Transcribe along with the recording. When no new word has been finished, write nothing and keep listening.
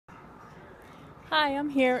Hi, I'm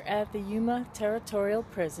here at the Yuma Territorial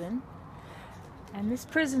Prison, and this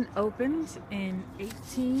prison opened in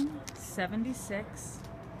 1876.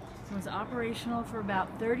 It was operational for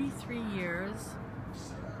about 33 years.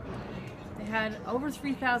 They had over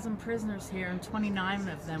 3,000 prisoners here, and 29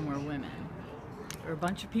 of them were women. There were a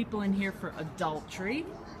bunch of people in here for adultery,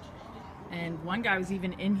 and one guy was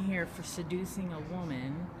even in here for seducing a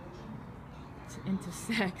woman into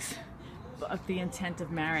sex with the intent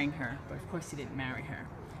of marrying her, but of course he didn't marry her.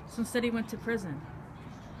 So instead he went to prison.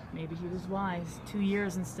 Maybe he was wise. 2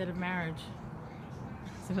 years instead of marriage.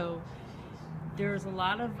 So there's a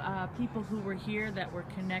lot of people who were here that were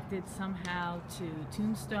connected somehow to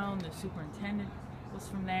Tombstone. The superintendent was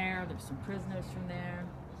from there. There's some prisoners from there.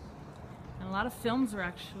 And a lot of films were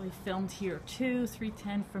actually filmed here too.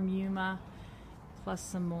 310 from Yuma, plus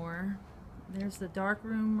some more. There's the dark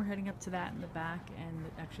room. We're heading up to that in the back, and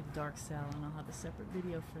actually the dark cell, and I'll have a separate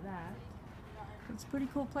video for that. It's a pretty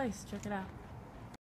cool place. Check it out.